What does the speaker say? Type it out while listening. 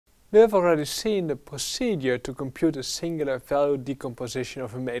We have already seen the procedure to compute a singular value decomposition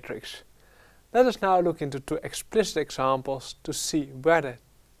of a matrix. Let us now look into two explicit examples to see where the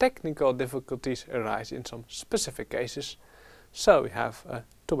technical difficulties arise in some specific cases. So we have a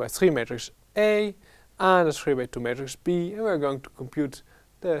 2 by 3 matrix A and a 3 by 2 matrix B, and we're going to compute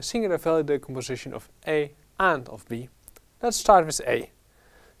the singular value decomposition of A and of B. Let's start with A.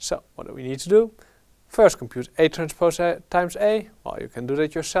 So what do we need to do? First compute A transpose times A. Well, you can do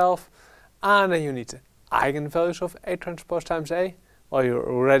that yourself. And then you need the eigenvalues of A transpose times A. Well, you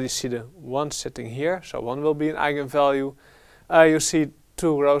already see the 1 sitting here, so 1 will be an eigenvalue. You see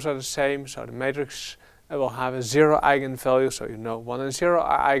 2 rows are the same, so the matrix will have a 0 eigenvalue, so you know 1 and 0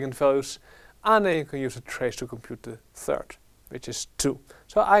 are eigenvalues. And then you can use a trace to compute the third, which is 2.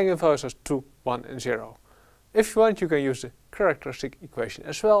 So eigenvalues are 2, 1 and 0. If you want, you can use the characteristic equation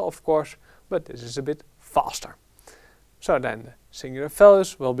as well, of course, but this is a bit faster. So then the singular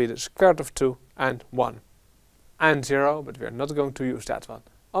values will be the square root of 2 and 1 and 0, but we are not going to use that one.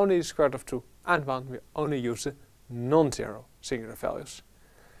 Only the square root of 2 and 1, we only use the non-zero singular values.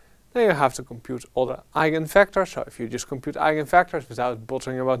 Then you have to compute all the eigenvectors, so if you just compute eigenvectors without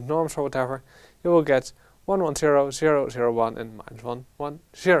bothering about norms or whatever, you will get 1, 1, 0, 0, 0, 1 and minus 1, 1,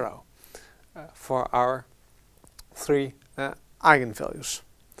 0 for our 3 eigenvalues.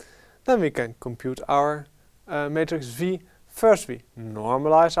 Then we can compute our matrix V. First we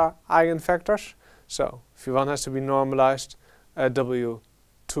normalize our eigenvectors. So V1 has to be normalized, W2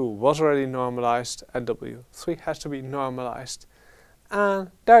 was already normalized, and W3 has to be normalized.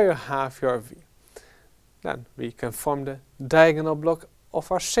 And there you have your V. Then we can form the diagonal block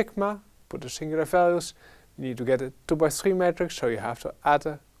of our sigma, put the singular values. You need to get a 2 by 3 matrix, so you have to add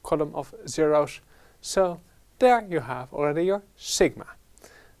a column of zeros. So there you have already your sigma.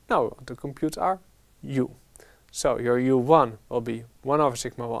 Now we want to compute our U. So your U1 will be 1 over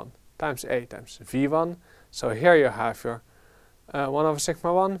sigma 1 times A times V1. So here you have your 1 over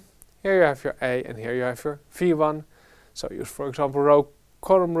sigma 1, here you have your A, and here you have your V1. So use, for example, row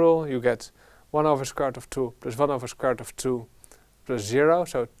column rule. You get 1 over square root of 2 plus 1 over square root of 2 plus 0.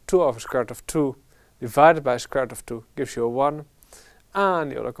 So 2 over square root of 2 divided by square root of 2 gives you a 1.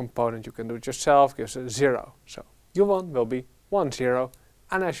 And the other component you can do it yourself, gives a 0. So U1 will be 1, 0,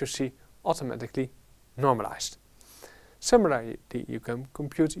 and as you see, automatically normalized. Similarly, you can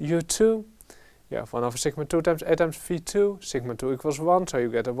compute U2. You have 1 over sigma 2 times A times V2. Sigma 2 equals 1, so you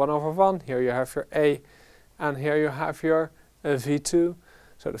get a 1 over 1. Here you have your A, and here you have your V2.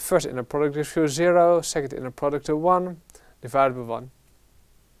 So the first inner product gives you 0, second inner product a 1, divided by 1.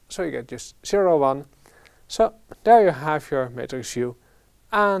 So you get just 0, 1. So there you have your matrix U,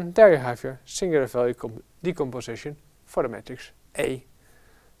 and there you have your singular value decomposition for the matrix A.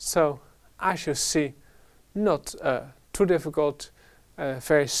 So as you see, not too difficult,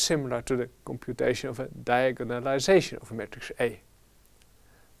 very similar to the computation of a diagonalization of a matrix A.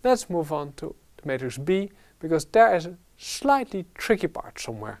 Let's move on to the matrix B, because there is a slightly tricky part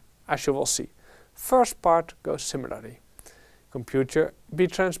somewhere, as you will see. First part goes similarly. Compute your B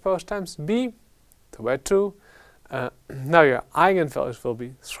transpose times B, 2 by 2. Now your eigenvalues will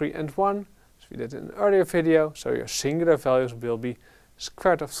be 3 and 1, as we did in an earlier video, so your singular values will be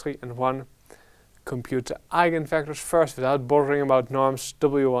square root of 3 and 1. Compute the eigenvectors first without bothering about norms.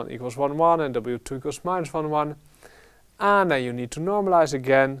 W1 equals 1, 1 and W2 equals minus 1, 1. And then you need to normalize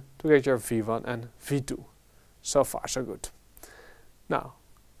again to get your V1 and V2. So far so good. Now,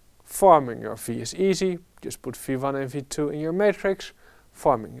 forming your V is easy. Just put V1 and V2 in your matrix.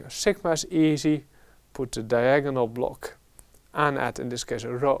 Forming your sigma is easy. Put the diagonal block and add in this case a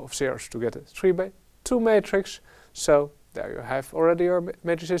row of zeros to get a 3 by 2 matrix. So there you have already your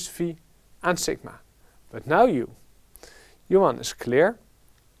matrices V and sigma. But now U1 is clear.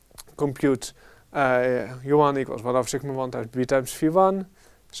 Compute U1 equals 1 over sigma 1 times B times V1.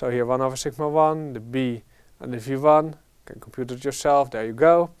 So here 1 over sigma 1, the B and the V1. You can compute it yourself, there you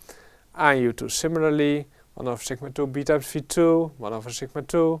go. And U2 similarly, 1 over sigma 2 B times V2, 1 over sigma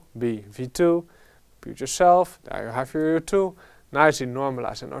 2 B V2. Compute yourself, there you have your U2. Nicely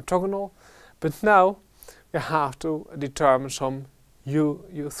normalized and orthogonal. But now you have to determine some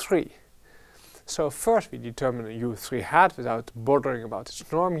U3. So first we determine a U3 hat without bothering about its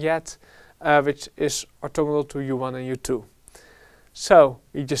norm yet, which is orthogonal to U1 and U2. So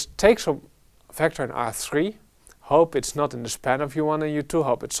we just take some vector in R3, hope it's not in the span of U1 and U2,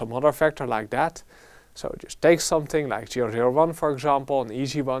 hope it's some other vector like that. So just take something like 0, 0, 1 for example, an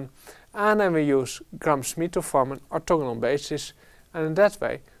easy one, and then we use Gram-Schmidt to form an orthogonal basis, and in that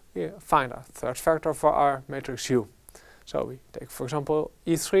way we find our third vector for our matrix U. So we take, for example,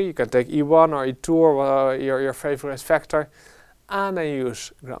 E3, you can take E1 or E2 or your favorite vector, and then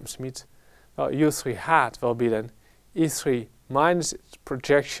use Gram-Schmidt. Well, U3 hat will be then E3 minus its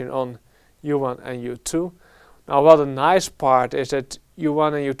projection on U1 and U2. Now, well, the nice part is that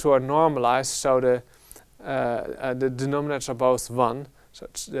U1 and U2 are normalized, so the denominators are both 1. So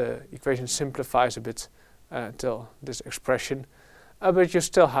the equation simplifies a bit till this expression. But you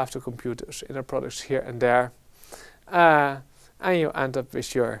still have to compute those inner products here and there. And you end up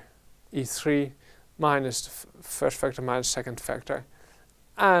with your E3 minus the first factor minus second factor.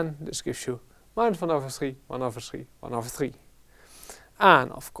 And this gives you minus 1 over 3, 1 over 3, 1 over 3.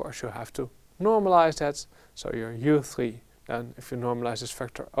 And of course you have to normalize that. So your U3, then if you normalize this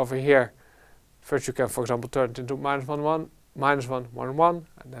factor over here, first you can, for example, turn it into minus 1, 1, minus 1, 1, 1,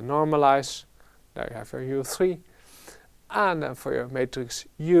 and then normalize. There you have your U3. And then for your matrix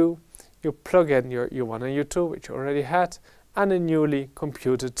U, you plug in your U1 and U2, which you already had, and a newly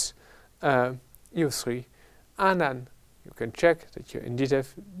computed U3. And then you can check that you indeed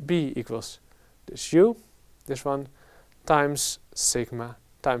have B equals this U, this one, times sigma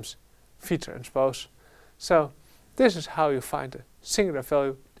times phi transpose. So this is how you find the singular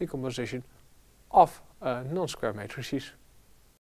value decomposition of non-square matrices.